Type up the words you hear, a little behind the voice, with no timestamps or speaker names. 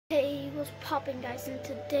what's popping, guys? And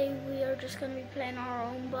today we are just gonna be playing our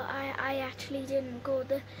own, but I actually didn't go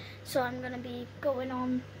there, so I'm gonna be going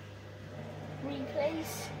on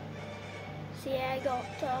replays. So yeah, I got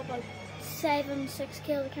about 6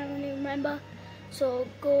 kills, I can't really remember. So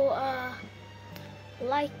go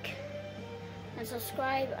like and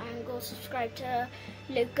subscribe, and go subscribe to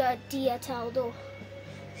Luca Diataldo.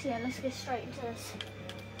 So yeah, let's get straight into this.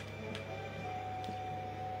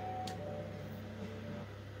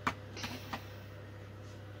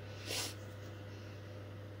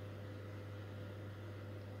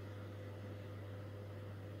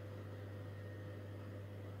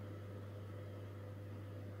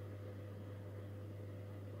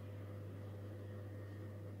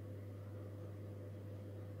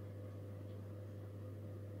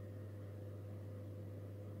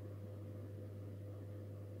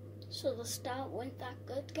 So the start went that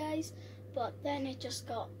good, guys, but then it just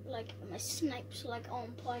got like my snipes like on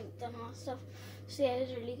point and all stuff. So yeah, it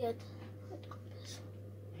was really good. So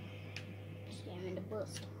yeah, I'm in the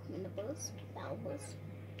bus. Battle bus.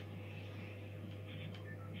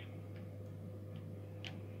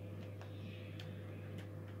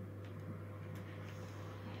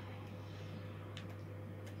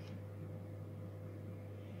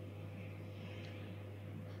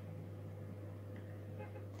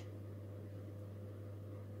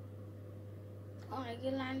 I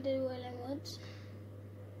get landed well in woods.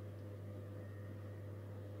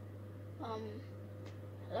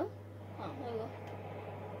 Hello? Oh, there we go.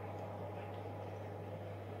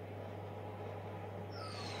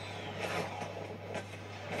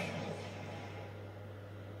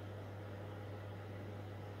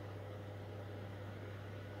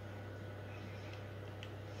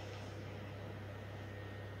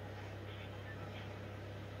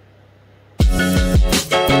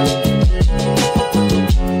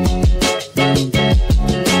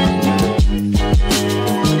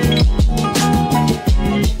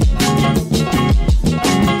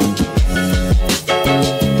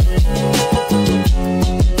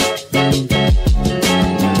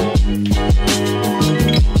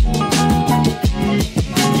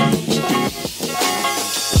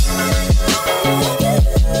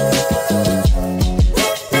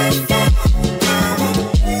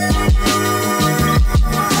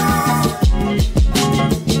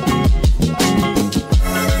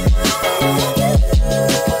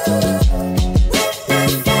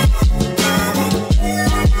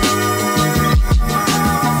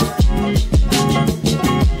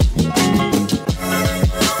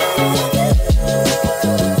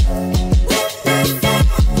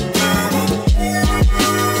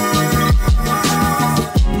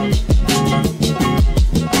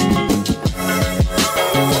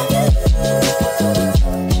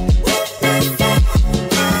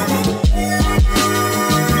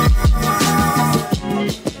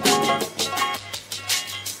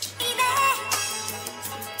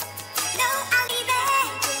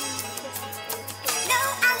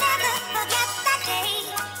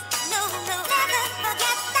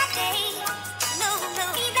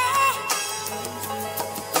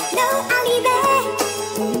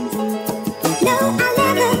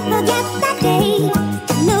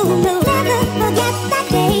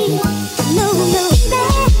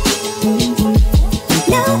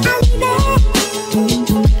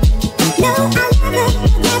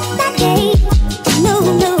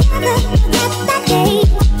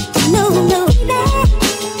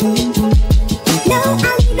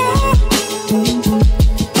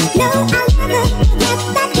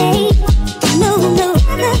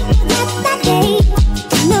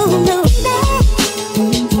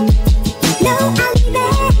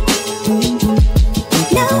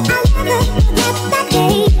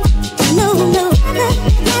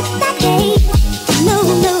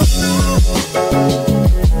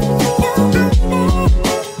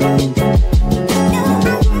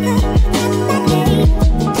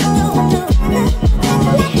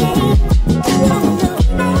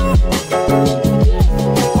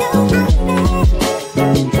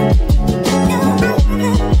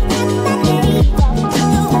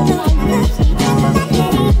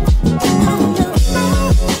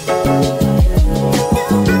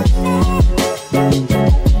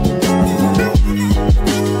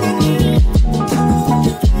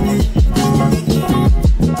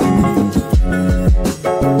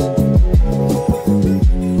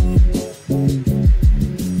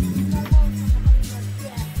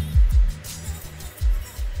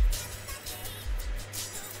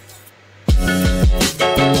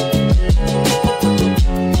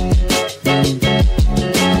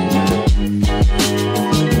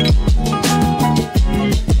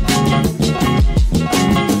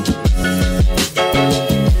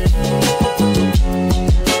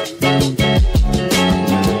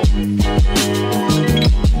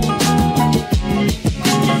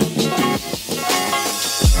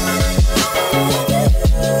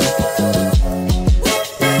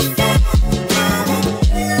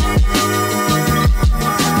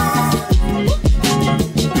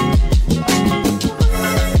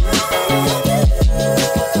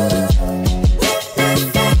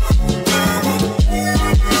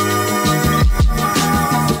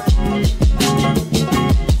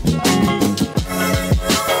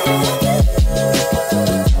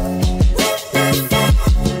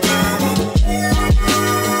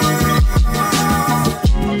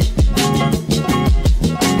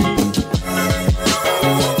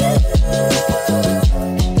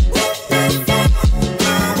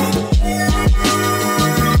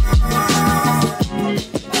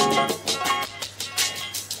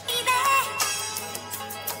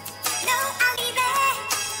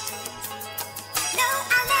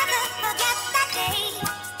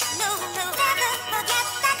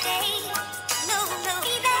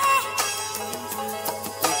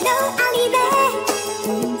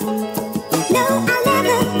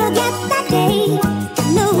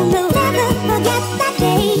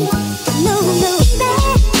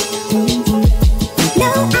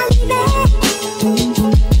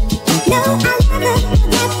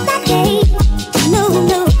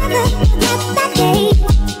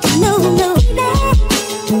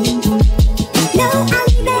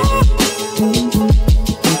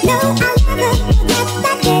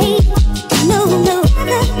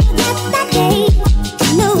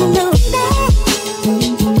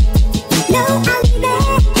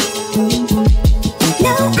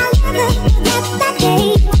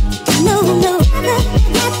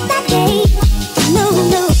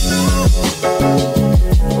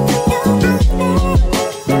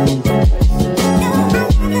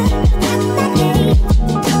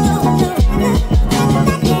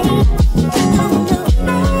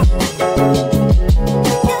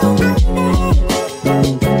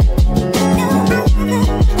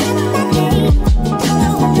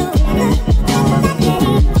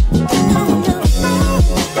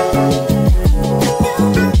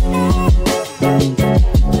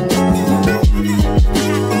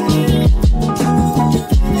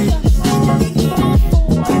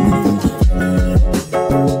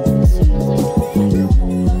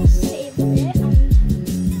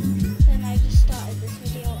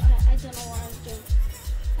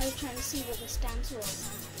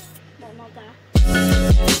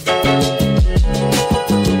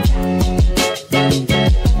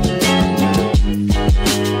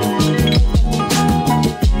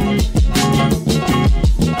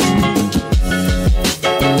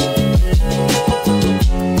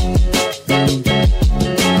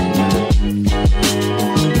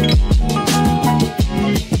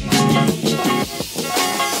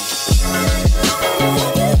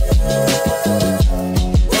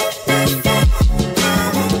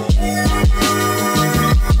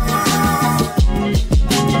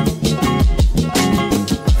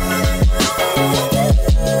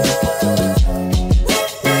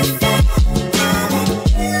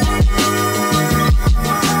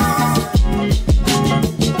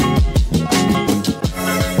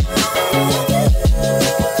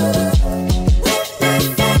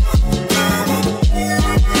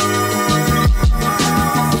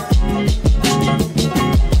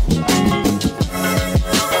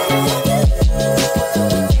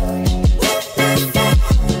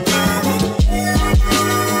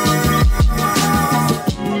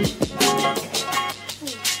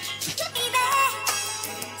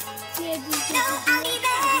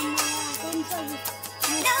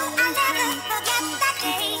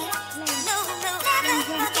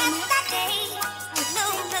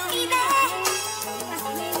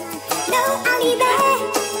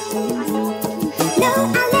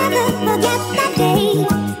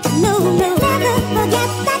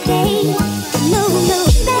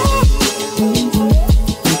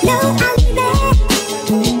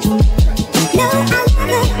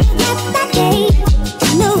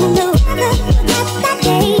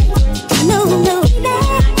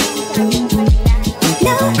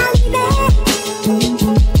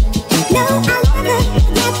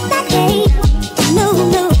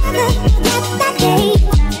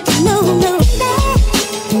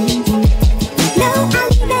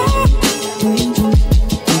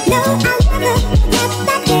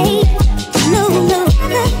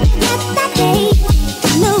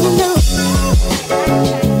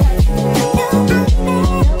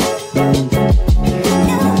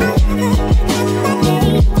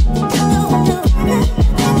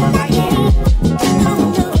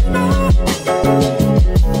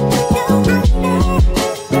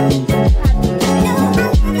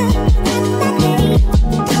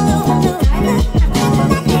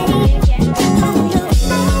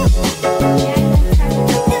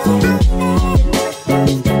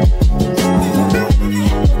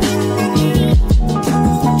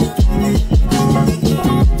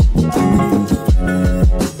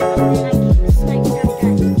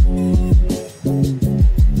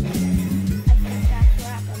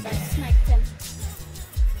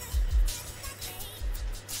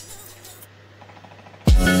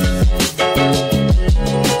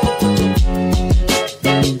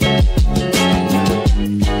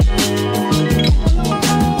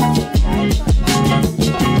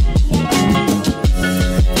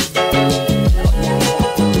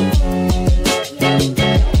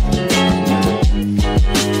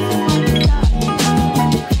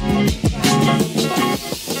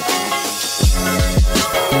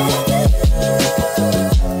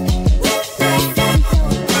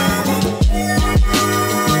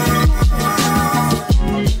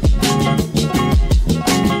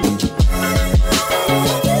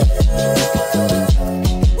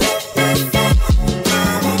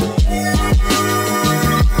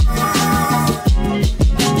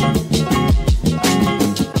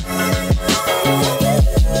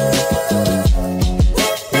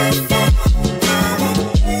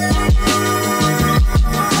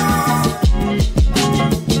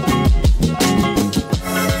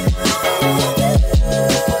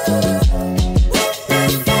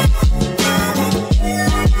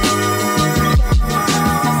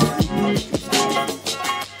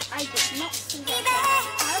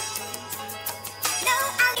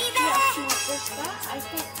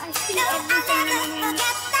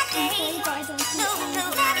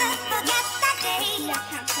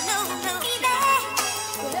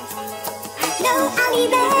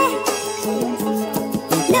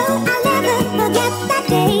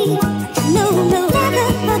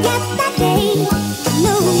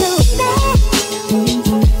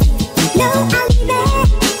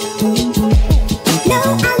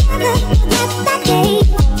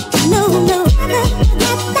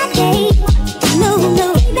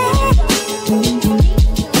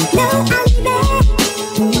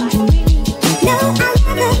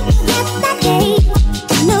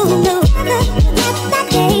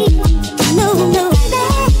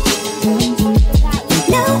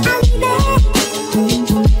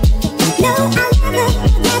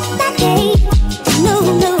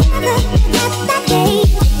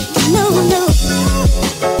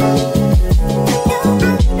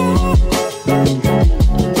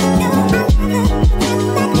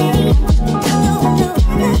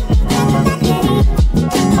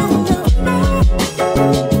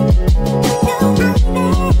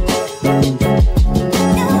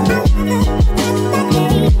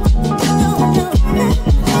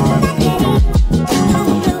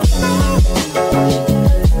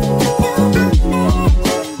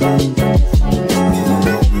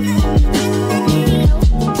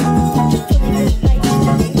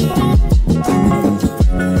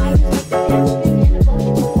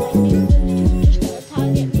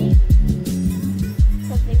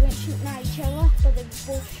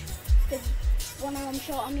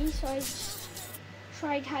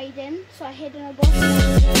 tried hiding, so I hid in a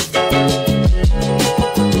bush.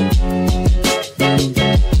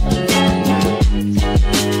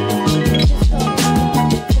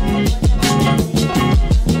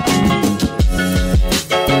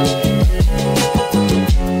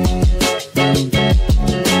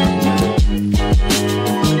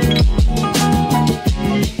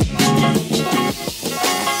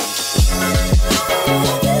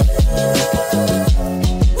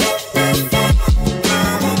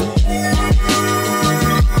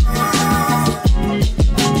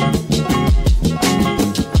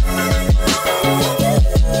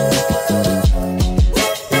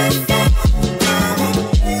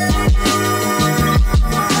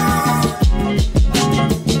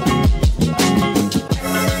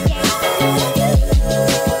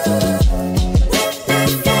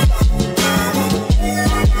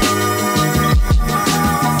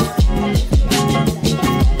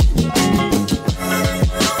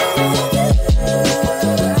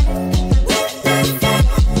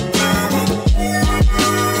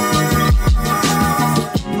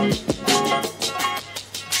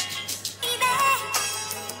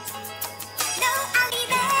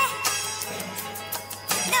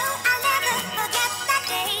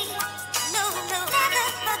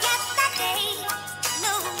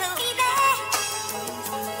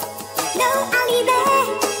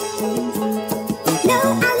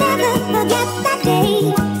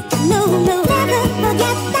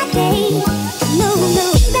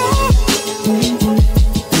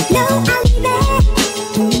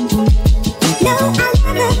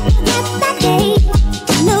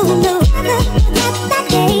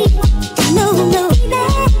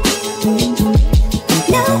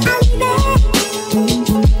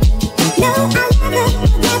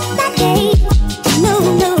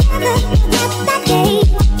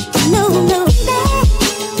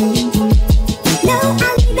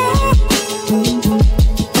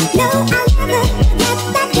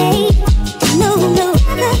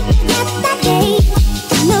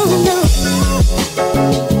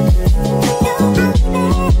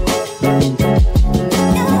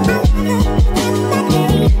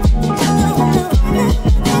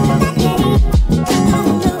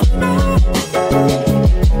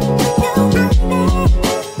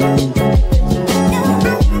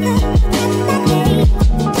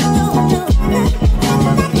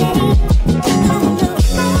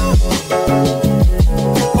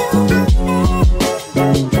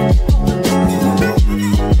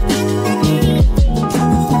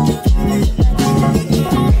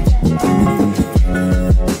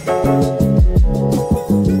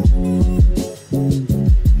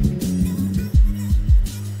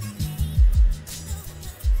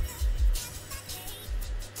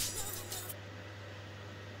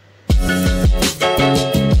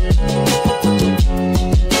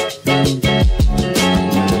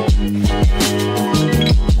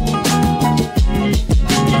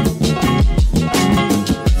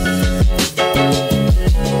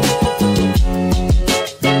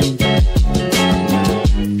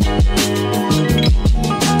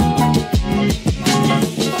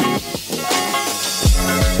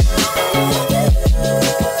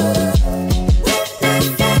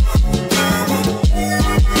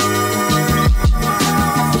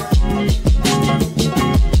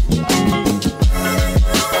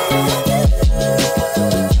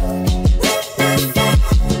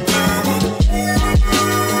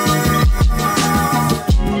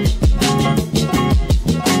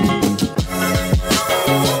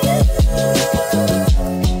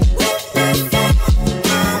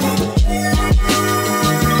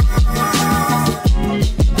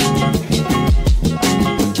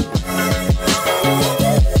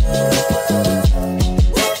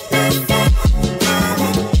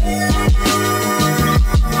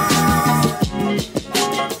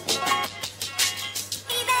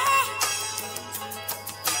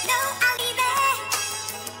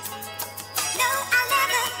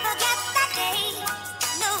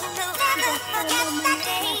 forget that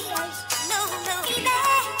day. No, no,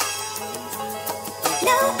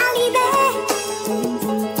 no, I'll leave it.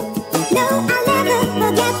 No, I'll never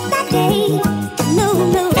forget that day. No,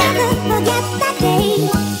 no, never forget that day.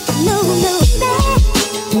 No, no, no,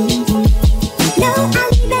 I'll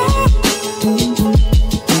leave it.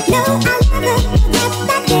 No, I'll never forget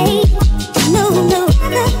that day. No, no,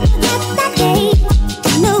 never forget that day.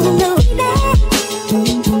 No, no, no, I'll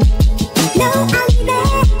leave it.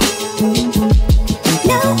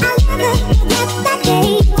 No, I'll never forget that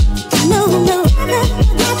day. No, no, never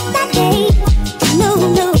forget that day. No,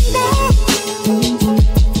 no,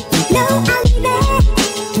 no, I'll leave it.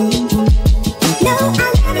 No,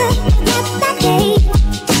 I'll never forget that day.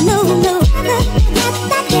 No, no, never forget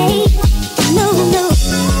that day. No, no,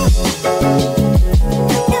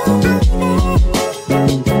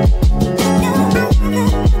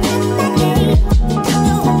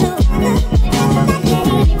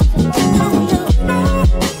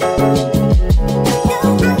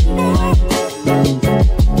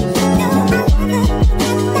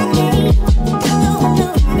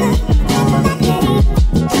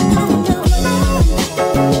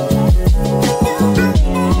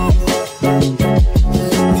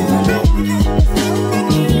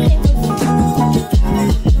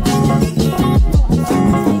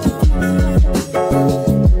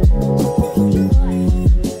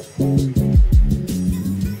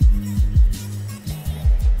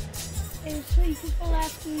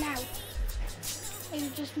 It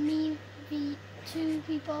was just me, the two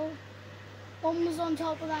people. One was on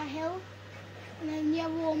top of that hill, and then the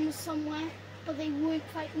other one was somewhere, but they weren't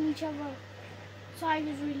fighting each other. So I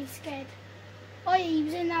was really scared. Oh yeah, he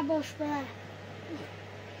was in that bush there.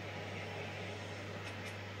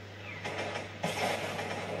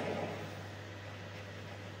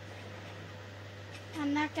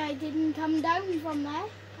 And that guy didn't come down from there,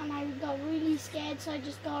 and I got really scared, so I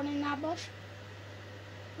just got in that bush.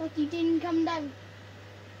 Look, he didn't come down.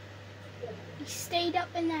 He stayed up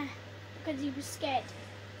in there because he was scared.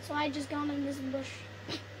 So I just got in this bush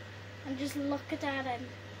and just looked at him.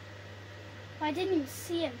 But I didn't even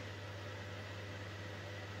see him.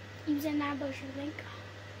 He was in that bush, I think.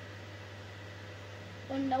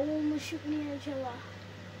 But no one was shooting at each other.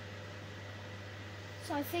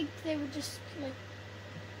 So I think they were just like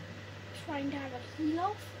trying to have a heal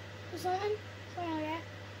off or something. Something like that.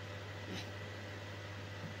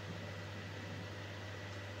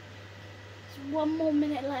 There's 1 more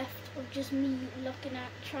minute left of just me looking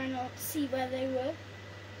at, trying to see where they were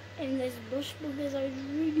in this bush, because I was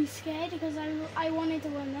really scared because I wanted to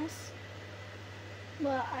win this.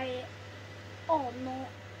 But oh no.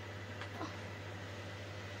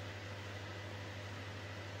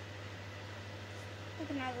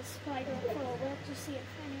 Looking at the spider for a bit to see if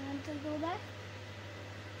anyone to go there.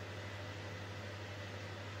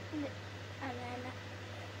 And then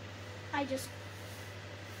I just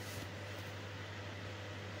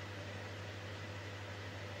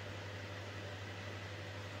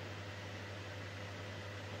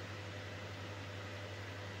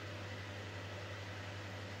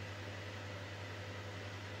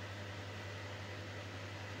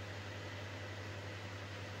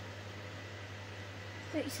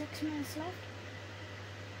 $36 minutes left.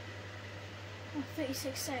 Oh,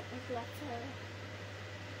 36 seconds left.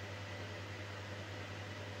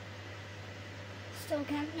 Still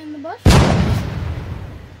camping in the bush.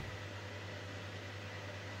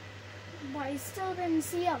 But I still didn't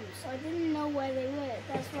see them, so I didn't know where they were.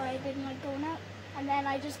 That's why I didn't like going out. And then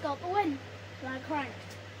I just got the win, and I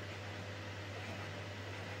cranked.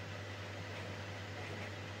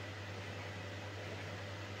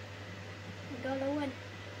 Got a win.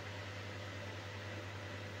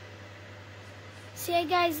 So yeah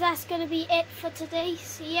guys, that's gonna be it for today.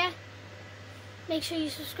 See ya. Make sure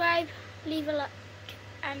you subscribe, leave a like,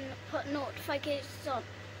 and put notifications on.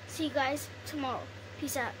 See you guys tomorrow.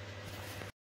 Peace out.